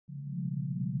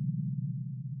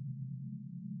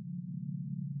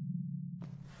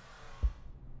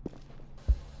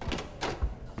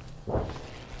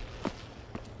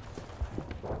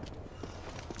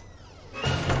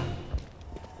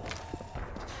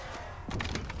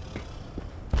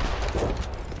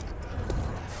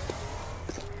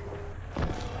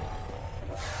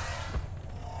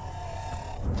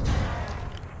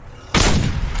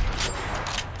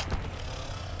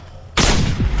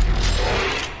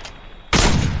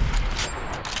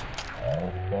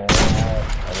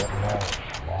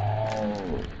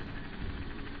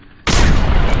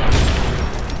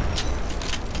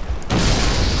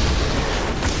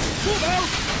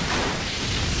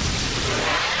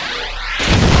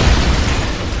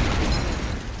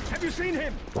seen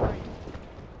him!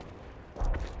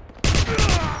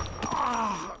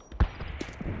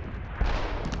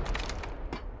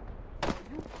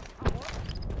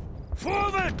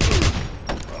 Forward!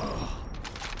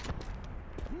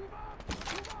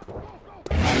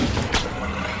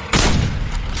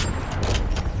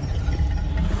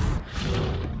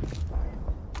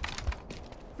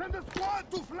 Send a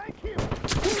squad to flank him!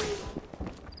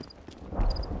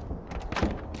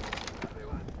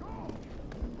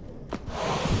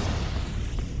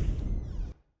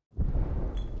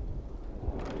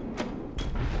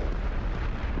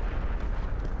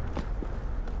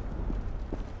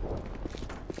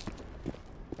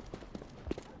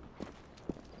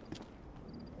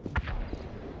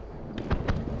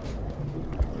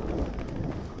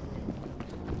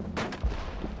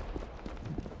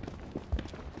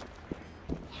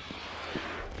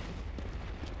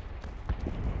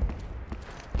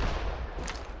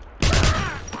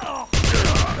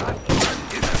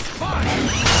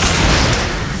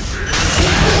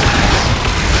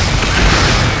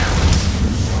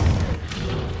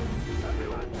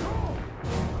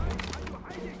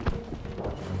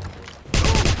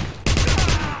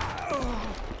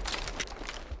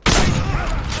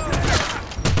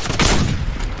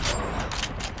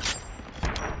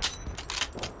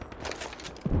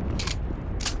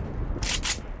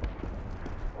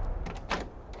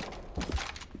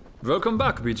 Welcome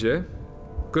back, BJ.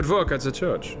 Good work at the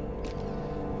church.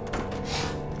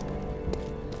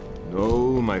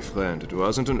 No, my friend, it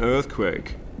wasn't an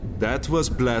earthquake. That was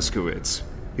Blazkowicz.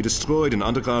 He destroyed an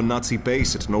underground Nazi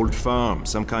base at an old farm,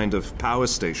 some kind of power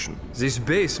station. This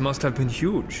base must have been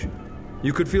huge.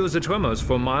 You could feel the tremors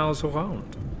for miles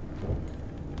around.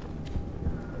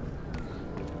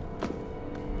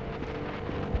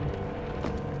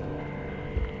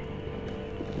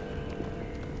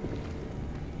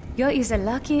 You're either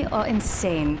lucky or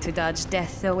insane to dodge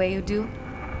death the way you do,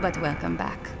 but welcome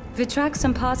back. We tracked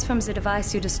some parts from the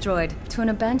device you destroyed to an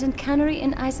abandoned cannery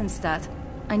in Eisenstadt.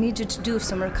 I need you to do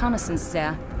some reconnaissance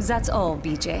there. That's all,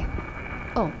 BJ.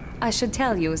 Oh, I should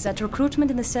tell you that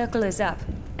recruitment in the Circle is up,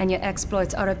 and your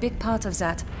exploits are a big part of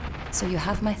that, so you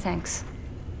have my thanks.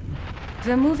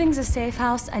 We're moving the safe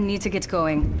house and need to get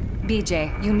going.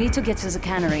 BJ, you need to get to the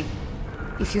cannery.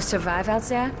 If you survive out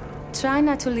there, try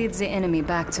not to lead the enemy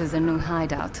back to the new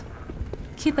hideout.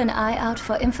 Keep an eye out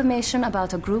for information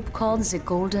about a group called the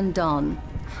Golden Dawn.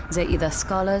 They're either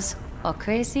scholars, or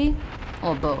crazy,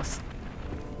 or both.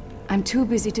 I'm too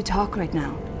busy to talk right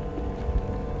now.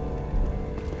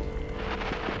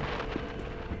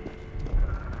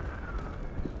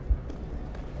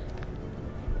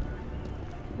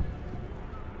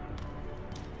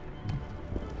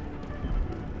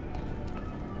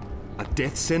 A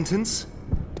death sentence?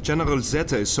 General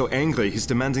Zeta is so angry he's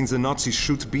demanding the Nazis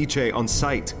shoot BJ on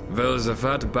sight. Well, the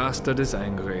fat bastard is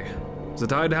angry. The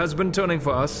tide has been turning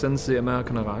for us since the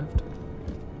American arrived.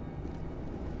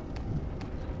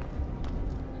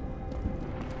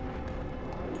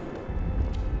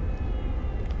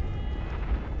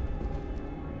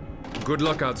 Good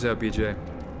luck out there, BJ.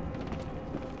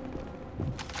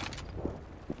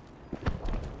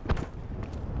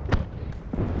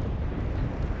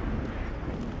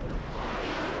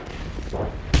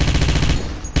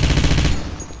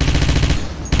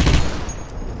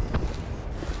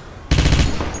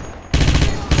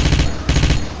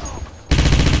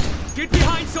 Get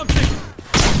behind something!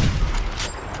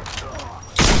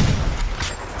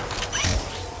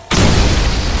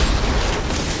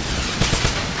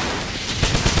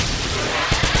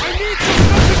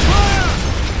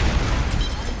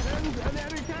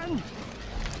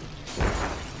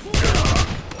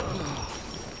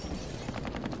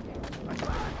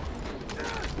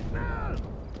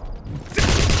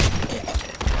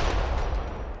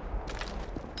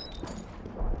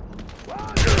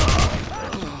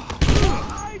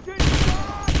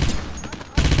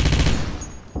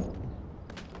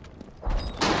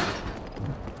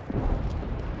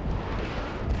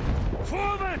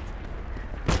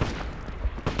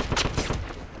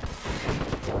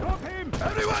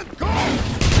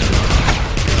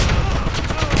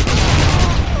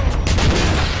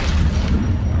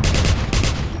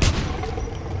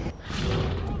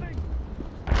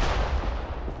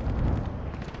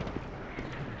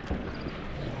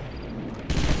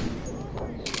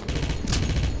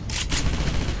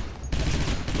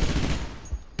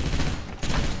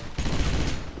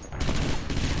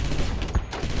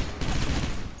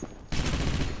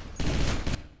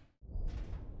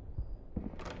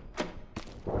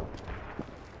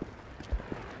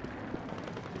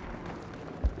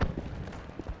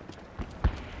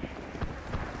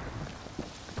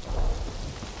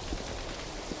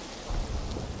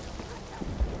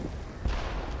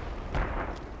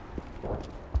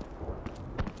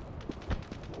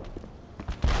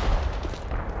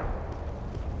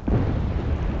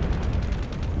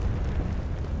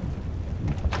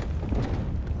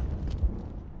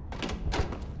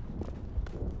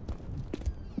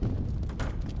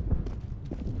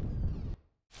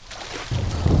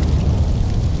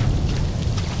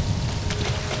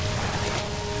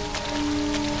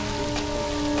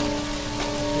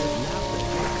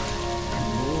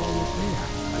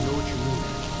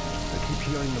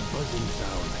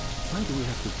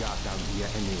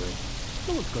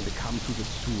 come to the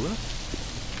sewer?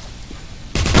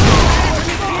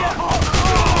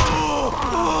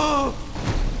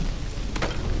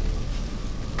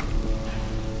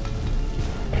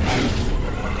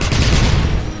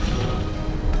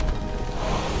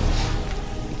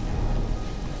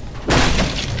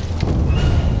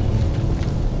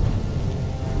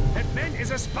 That man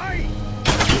is a spy!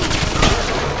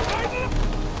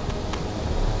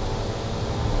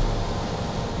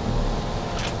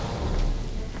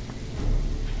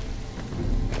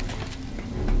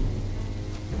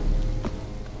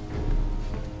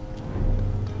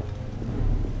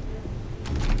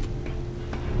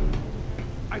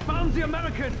 I found the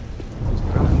American! These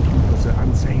ground troopers are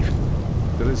unsafe.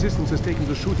 The resistance has taken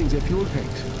to shooting their fuel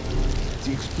tanks.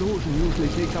 The explosion usually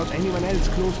takes out anyone else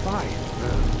close by.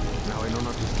 Now I don't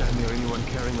understand near anyone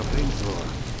carrying a flamethrower.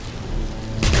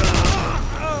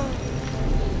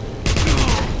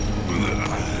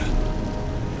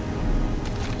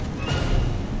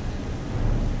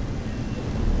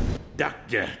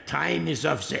 Doctor, time is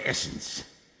of the essence.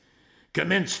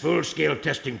 Commence full-scale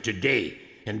testing today,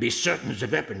 and be certain the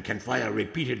weapon can fire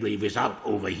repeatedly without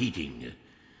overheating.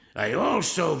 I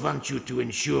also want you to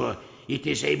ensure it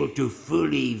is able to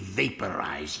fully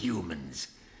vaporize humans.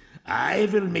 I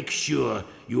will make sure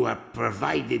you are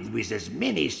provided with as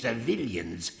many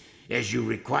civilians as you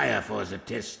require for the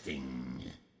testing.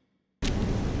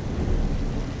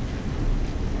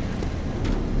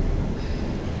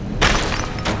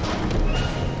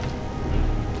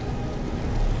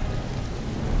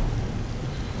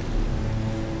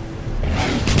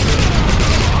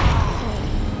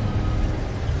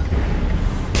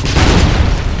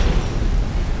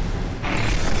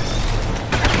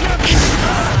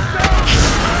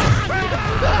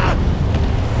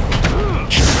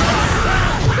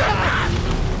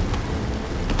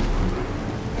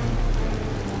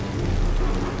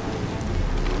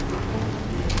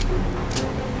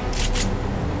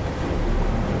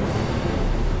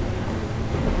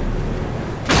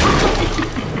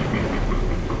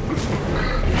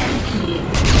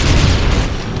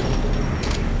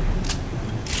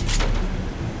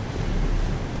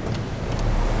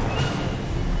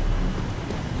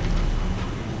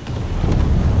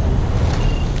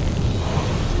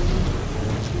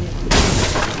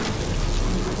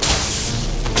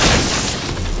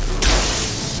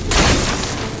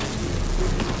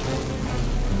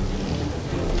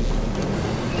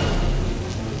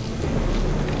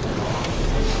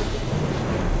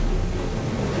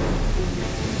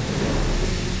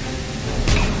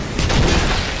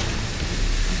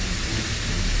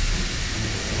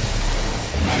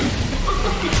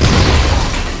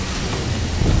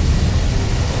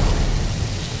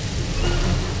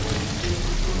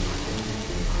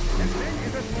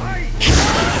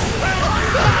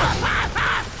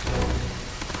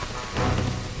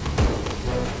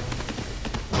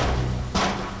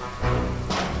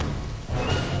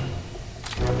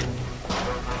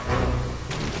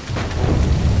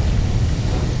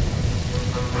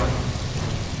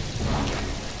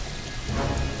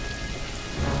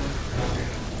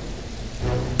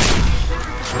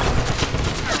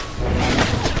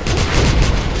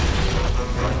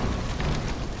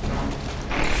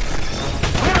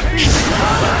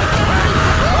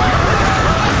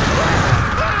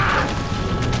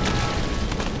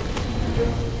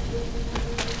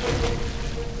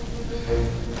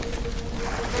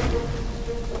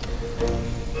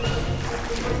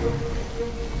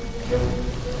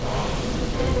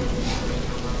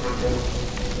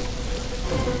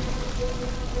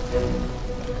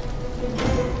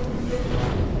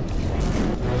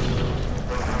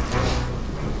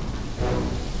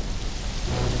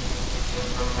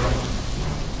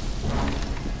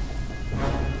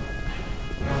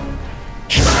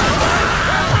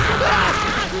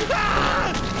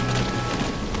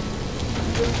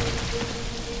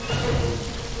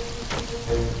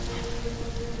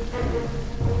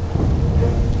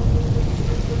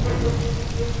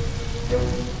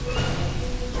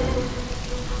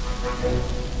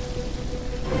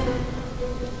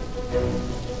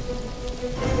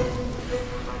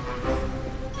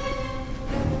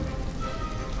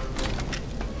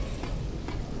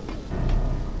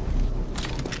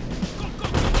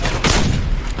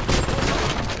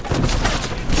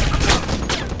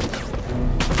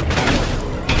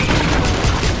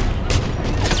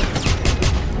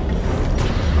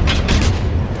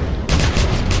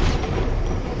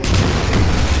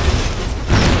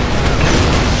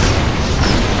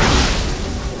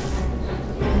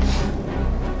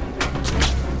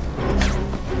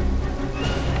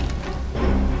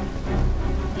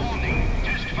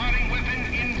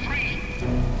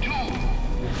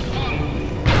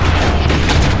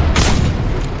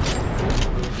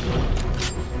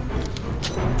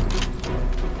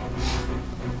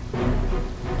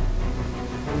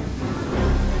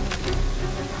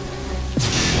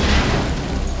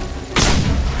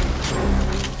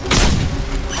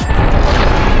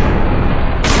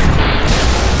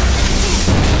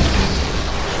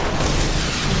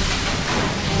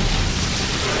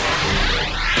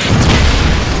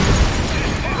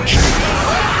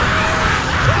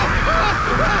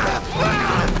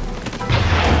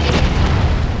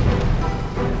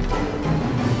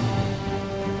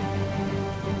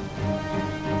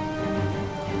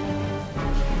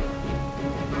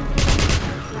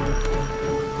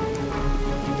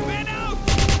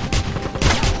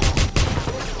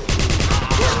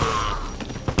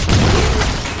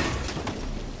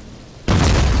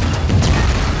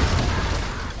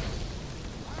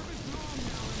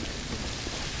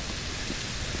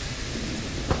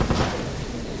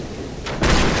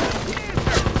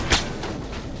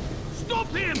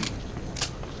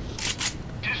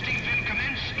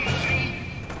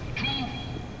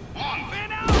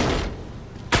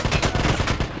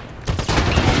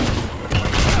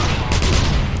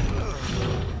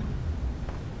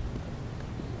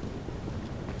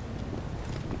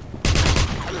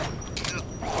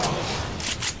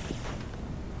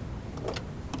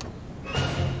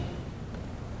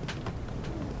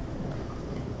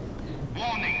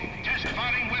 Warning, test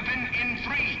firing weapon in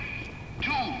 3,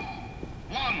 2,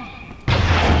 1.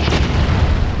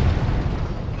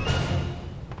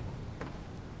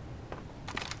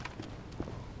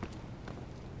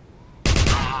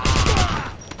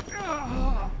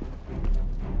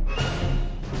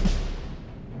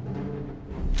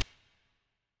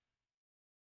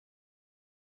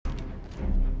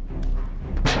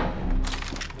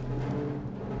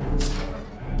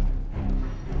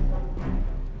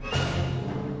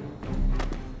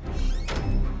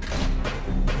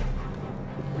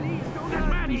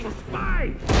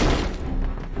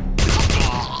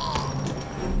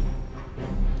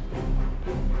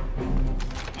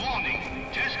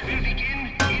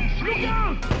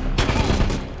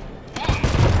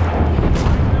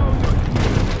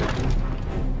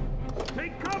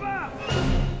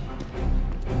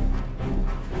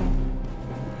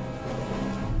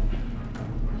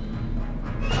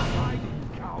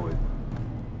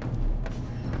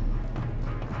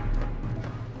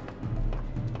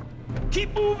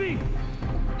 Keep moving!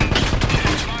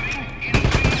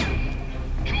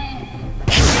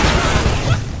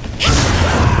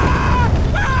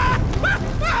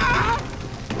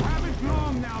 Have it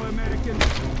long now, American.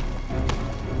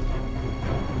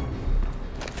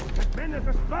 That man is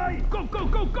a spy! Go, go,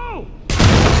 go, go!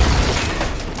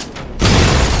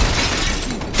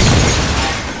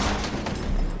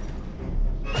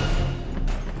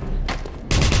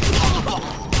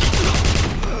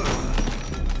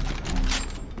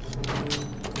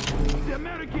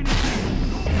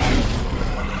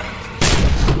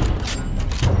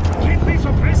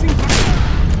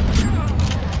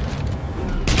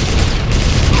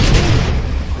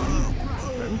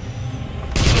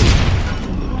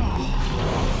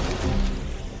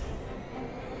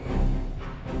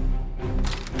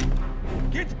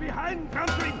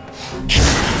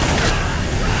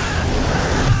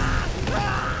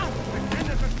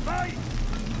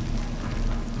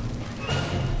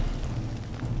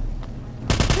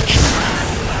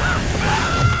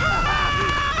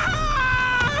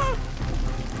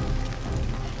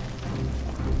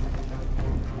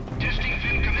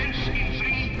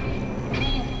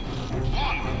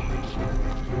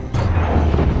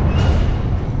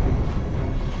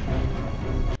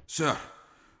 Sir,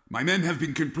 my men have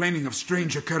been complaining of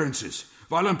strange occurrences,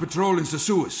 violent patrol in the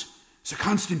sewers. It's a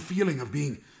constant feeling of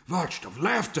being watched, of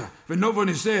laughter when no one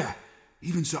is there.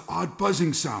 Even the odd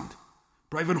buzzing sound.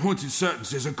 Private Hunt is certain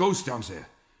there's a ghost down there.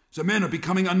 The men are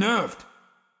becoming unnerved.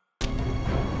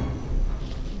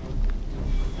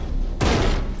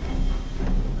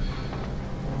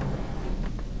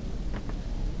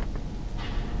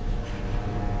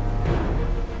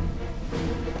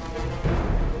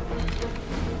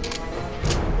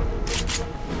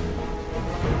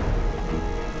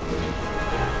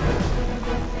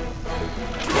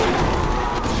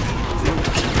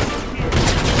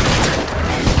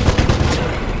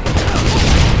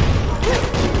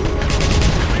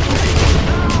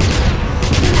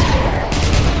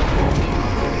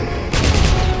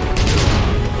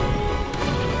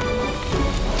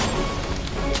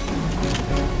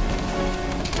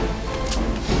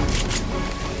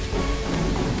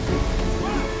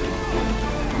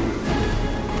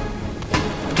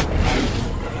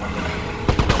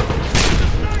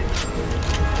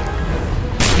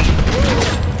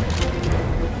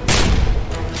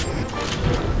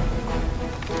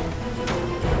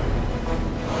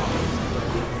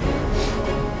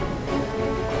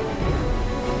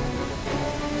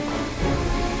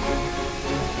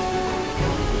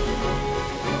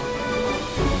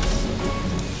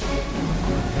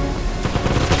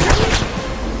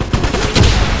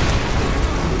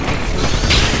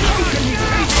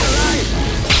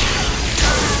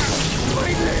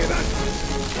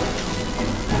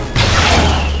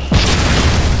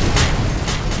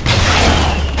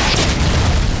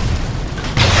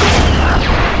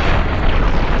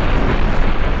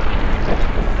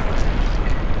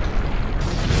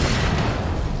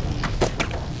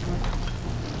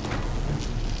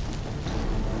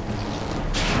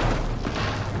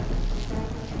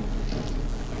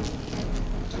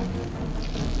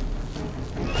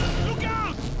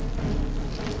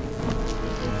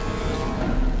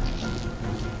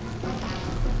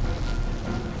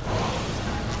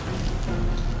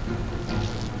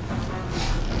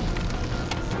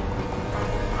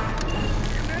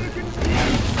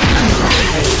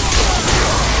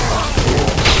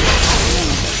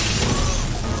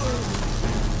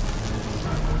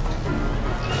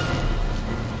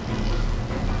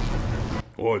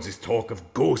 All this talk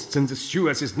of ghosts in the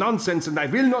sewers is nonsense, and I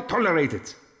will not tolerate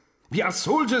it. We are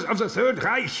soldiers of the Third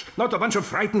Reich, not a bunch of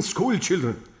frightened school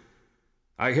children.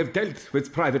 I have dealt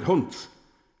with Private Hunt.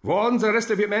 Warn the rest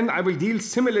of your men I will deal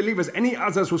similarly with any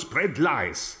others who spread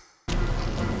lies.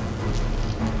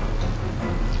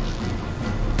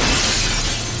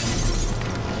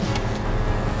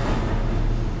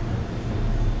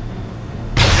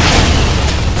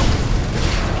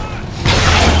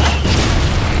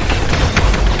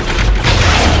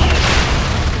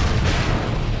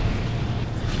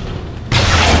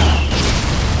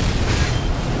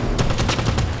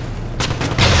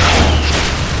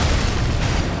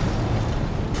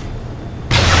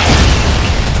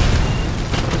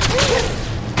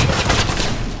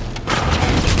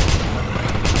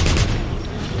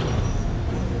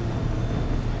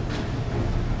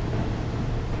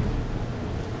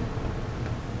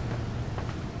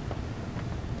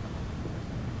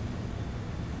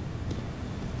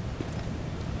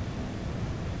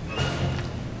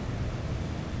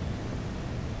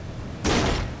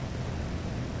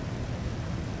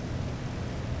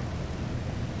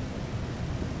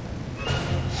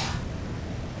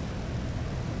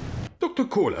 Dr.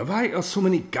 Kohler, why are so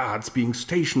many guards being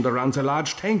stationed around the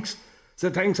large tanks? The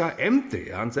tanks are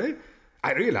empty, aren't they?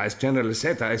 I realize General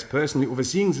Zeta is personally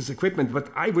overseeing this equipment, but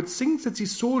I would think that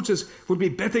these soldiers would be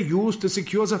better used to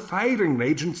secure the firing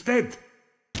range instead.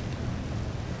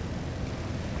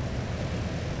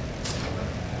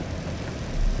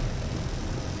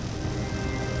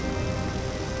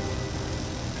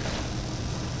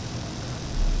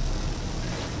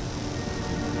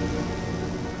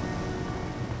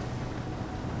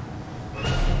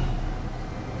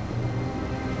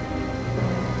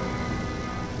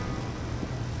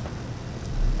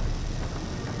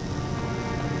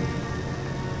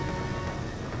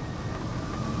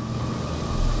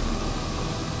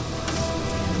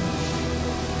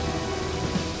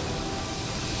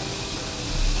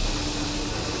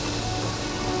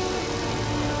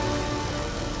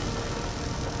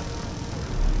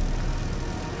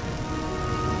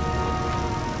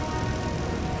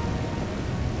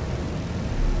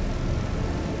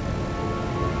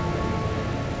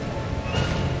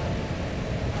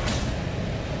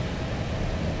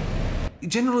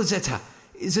 General Zeta,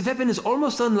 the weapon is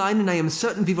almost online and I am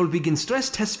certain we will begin stress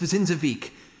tests within the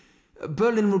week.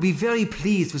 Berlin will be very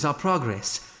pleased with our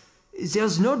progress.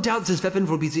 There's no doubt this weapon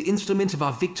will be the instrument of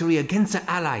our victory against the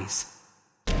Allies.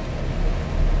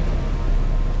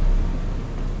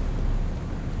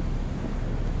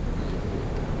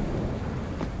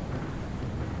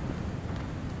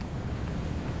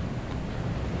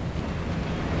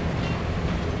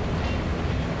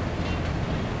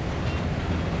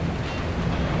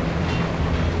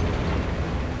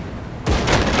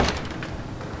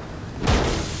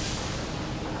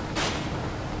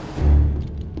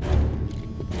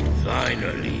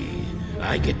 Finally,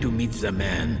 I get to meet the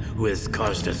man who has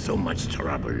caused us so much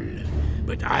trouble.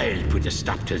 But I'll put a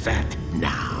stop to that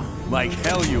now. Like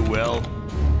hell you will.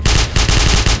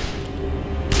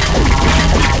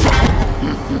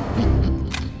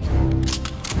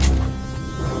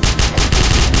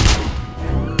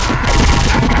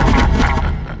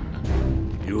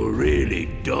 You really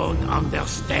don't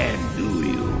understand, do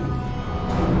you?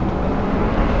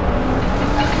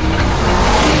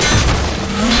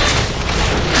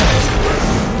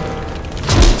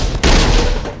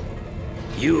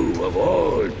 You, of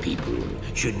all people,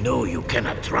 should know you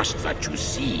cannot trust what you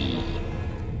see.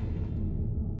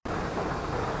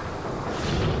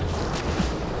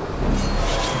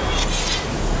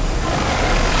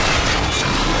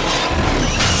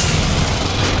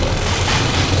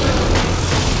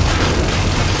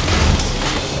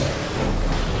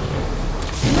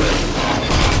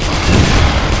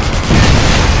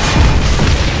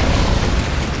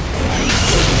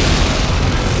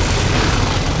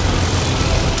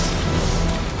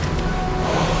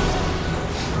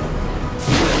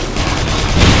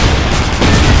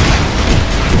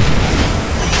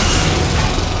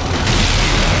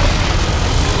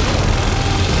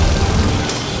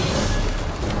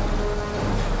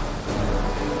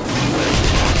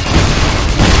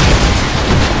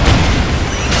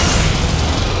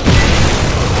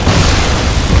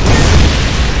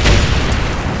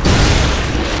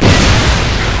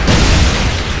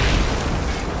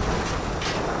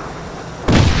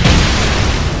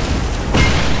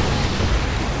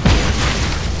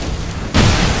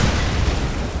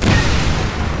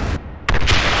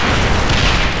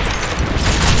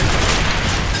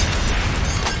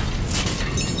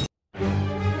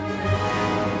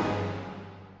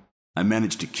 I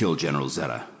managed to kill General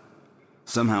Zeta.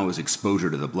 Somehow his exposure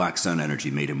to the Black Sun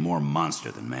energy made him more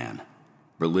monster than man.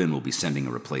 Berlin will be sending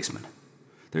a replacement.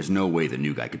 There's no way the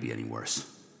new guy could be any worse.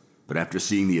 But after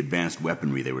seeing the advanced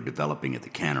weaponry they were developing at the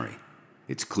Cannery,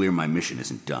 it's clear my mission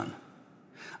isn't done.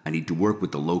 I need to work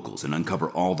with the locals and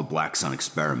uncover all the Black Sun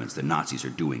experiments the Nazis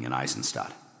are doing in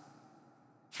Eisenstadt.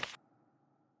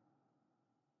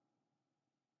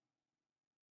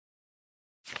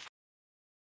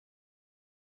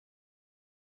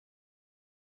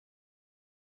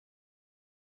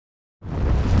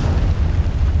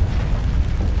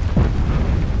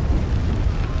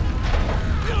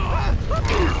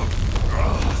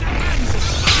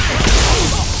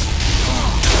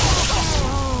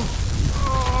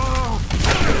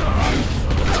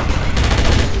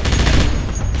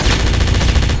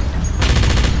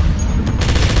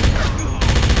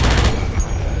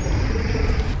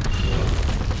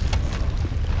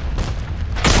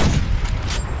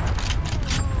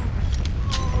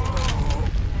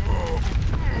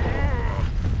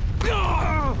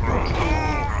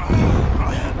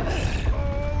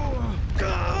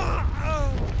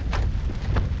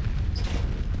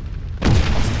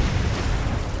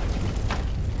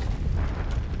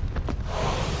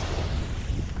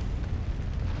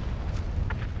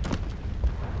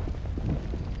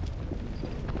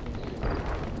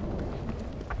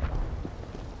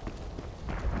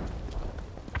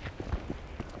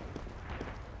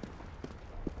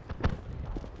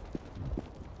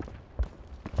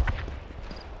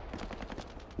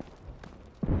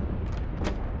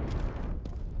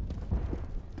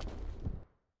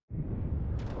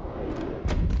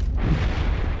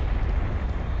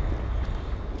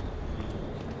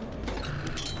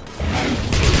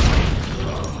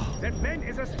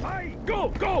 Go,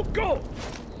 go, go!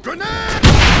 Grenade!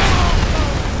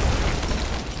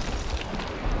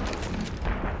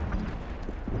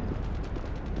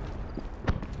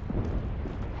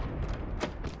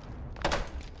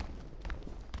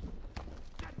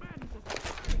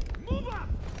 Move up!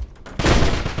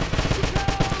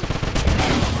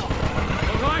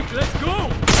 All right, let's go!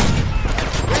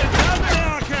 We're down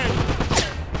American!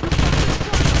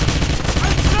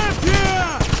 I'm trapped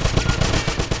here!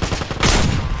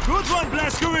 Good one,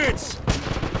 Blazkowicz!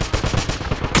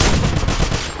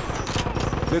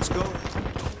 Let's go.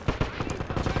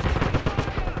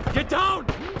 Get down!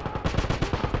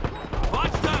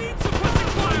 Watch them! Need suppressing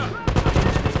fire!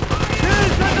 Kill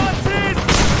the Nazis!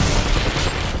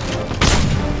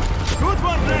 Good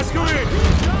one, Blazkowicz!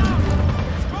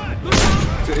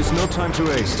 There is no time to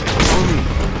waste. Follow me.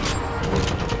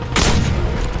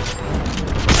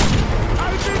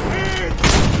 I've been hit!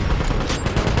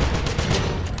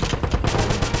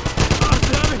 Oh,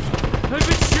 damn it! I've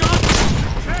been shot!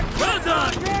 Well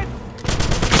done!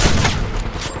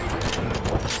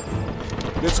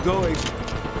 Let's go, Agent.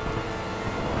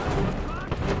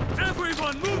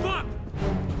 Everyone, move up!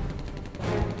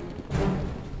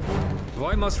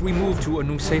 Why must we move to a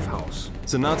new safe house?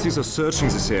 The Nazis are searching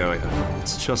this area.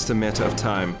 It's just a matter of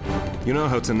time. You know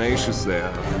how tenacious they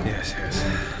are. Yes, yes.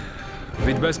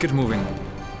 We'd best get moving.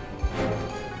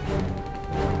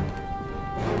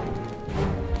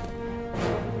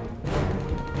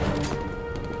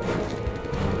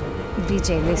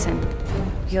 BJ, listen.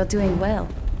 You're doing well.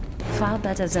 Far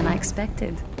better than I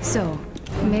expected. So,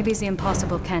 maybe the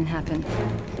impossible can happen.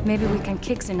 Maybe we can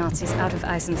kick the Nazis out of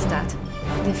Eisenstadt.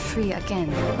 They're free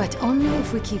again, but only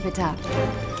if we keep it up.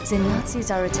 The Nazis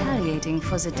are retaliating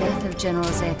for the death of General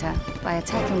Zeta by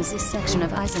attacking this section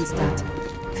of Eisenstadt.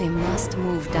 We must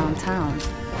move downtown.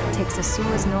 Take the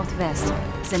sewers northwest.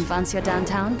 Then once you're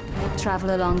downtown,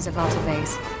 travel along the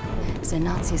waterways. The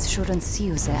Nazis shouldn't see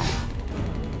you there.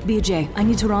 BJ, I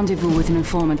need to rendezvous with an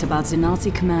informant about the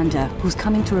Nazi commander who's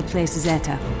coming to replace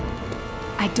Zeta.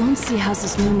 I don't see how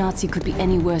this new Nazi could be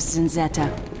any worse than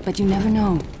Zeta, but you never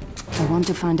know. I want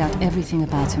to find out everything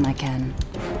about him I can.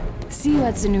 See you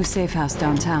at the new safe house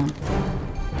downtown.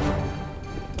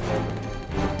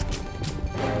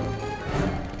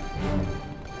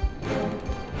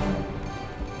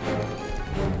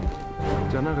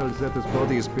 General Zeta's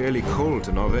body is barely cold,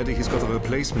 and already he's got a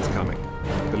replacement coming.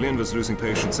 Berlin was losing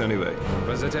patience anyway.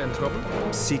 Was Zeta in trouble?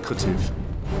 Secretive.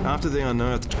 After they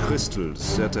unearthed crystals,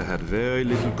 Zeta had very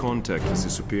little contact with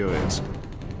his superiors.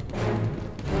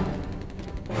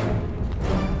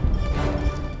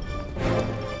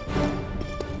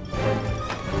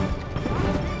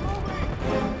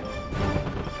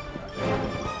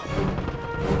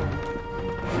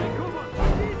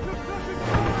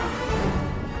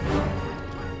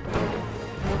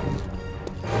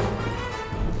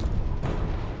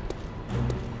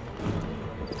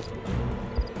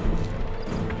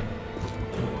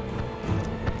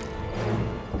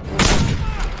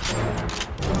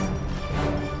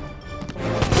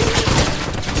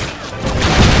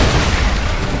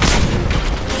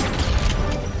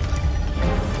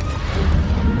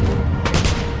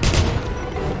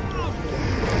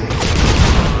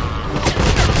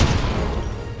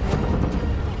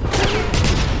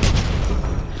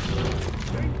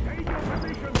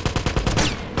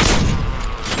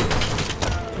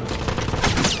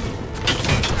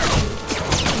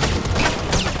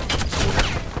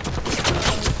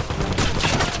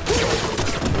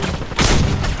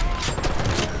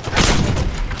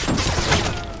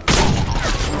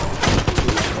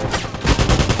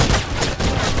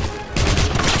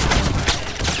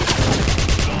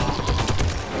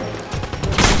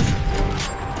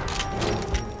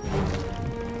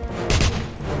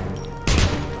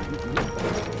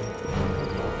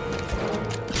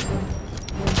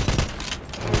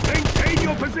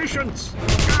 patience!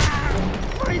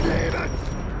 Mein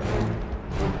Leben!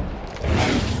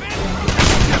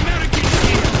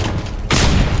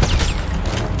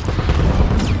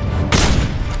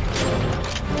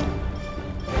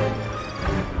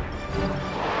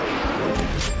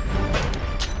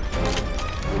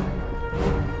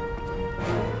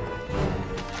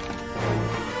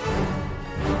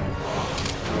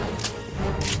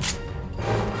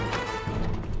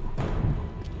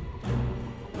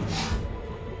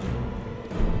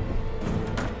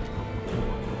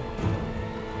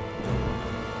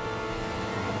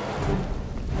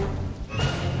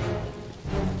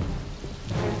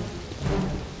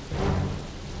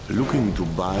 Looking to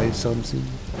buy something?